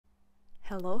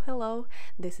Hello,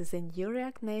 this is a new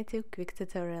React Native quick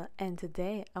tutorial, and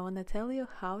today I want to tell you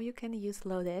how you can use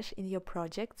Lodash in your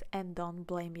projects and don't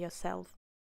blame yourself.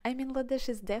 I mean, Lodash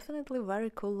is definitely a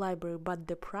very cool library, but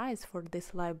the price for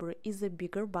this library is a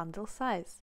bigger bundle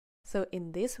size. So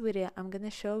in this video I'm gonna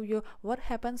show you what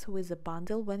happens with a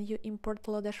bundle when you import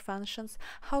Lodash functions,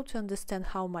 how to understand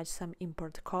how much some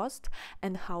import cost,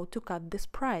 and how to cut this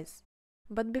price.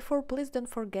 But before, please don't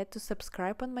forget to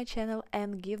subscribe on my channel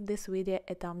and give this video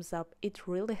a thumbs up, it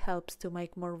really helps to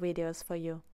make more videos for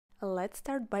you. Let's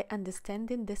start by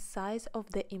understanding the size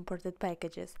of the imported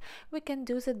packages. We can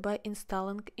do that by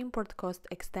installing import cost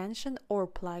extension or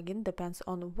plugin, depends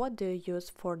on what do you use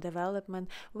for development,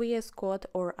 VS Code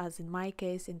or, as in my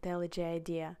case, IntelliJ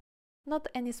IDEA. Not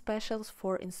any specials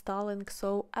for installing,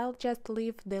 so I'll just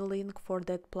leave the link for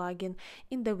that plugin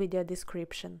in the video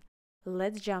description.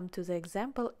 Let's jump to the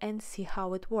example and see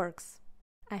how it works.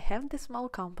 I have this small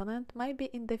component, maybe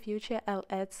in the future I'll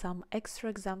add some extra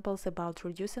examples about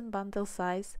reducing bundle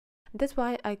size. That's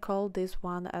why I call this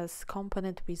one as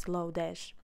component with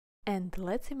Lodash. And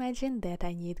let's imagine that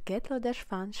I need getLodash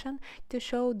function to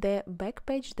show the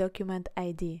backpage document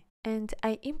ID. And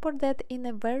I import that in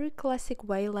a very classic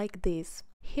way like this.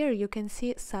 Here you can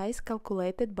see size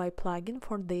calculated by plugin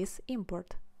for this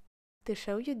import. To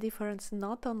show you difference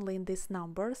not only in these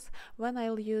numbers, when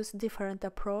I'll use different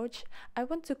approach, I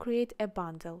want to create a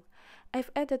bundle. I've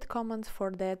added commands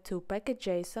for that to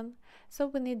package.json, so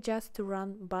we need just to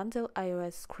run bundle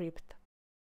iOS script.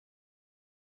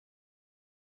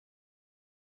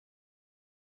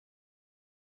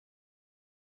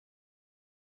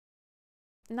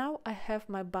 Now I have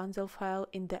my bundle file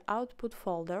in the output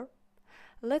folder.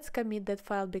 Let's commit that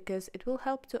file because it will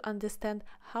help to understand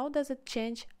how does it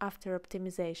change after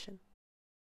optimization.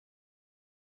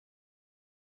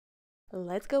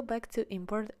 Let's go back to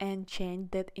import and change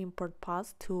that import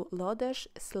path to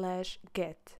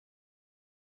lodash/get.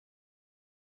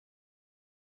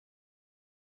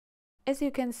 As you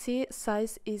can see,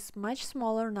 size is much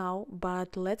smaller now,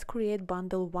 but let's create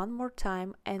bundle one more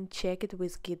time and check it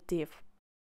with git diff.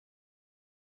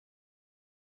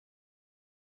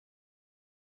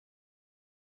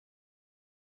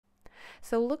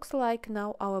 So looks like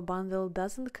now our bundle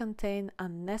doesn't contain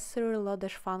unnecessary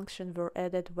Lodash function were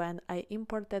added when I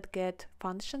imported get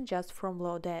function just from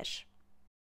Lodash.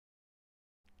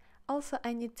 Also,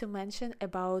 I need to mention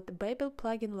about Babel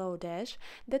plugin Lodash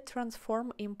that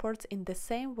transform imports in the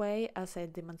same way as I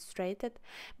demonstrated,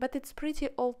 but it's pretty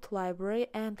old library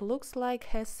and looks like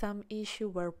has some issue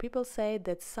where people say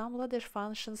that some Lodash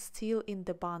functions still in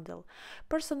the bundle.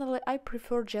 Personally, I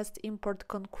prefer just import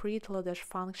concrete Lodash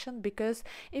function because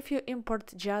if you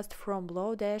import just from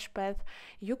Lodash path,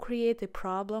 you create a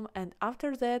problem and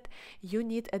after that you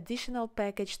need additional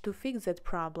package to fix that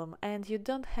problem and you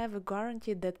don't have a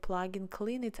guarantee that plugin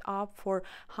clean it up for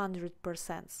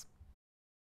 100%.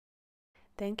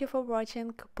 Thank you for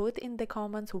watching, put in the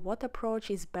comments what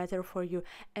approach is better for you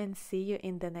and see you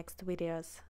in the next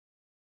videos.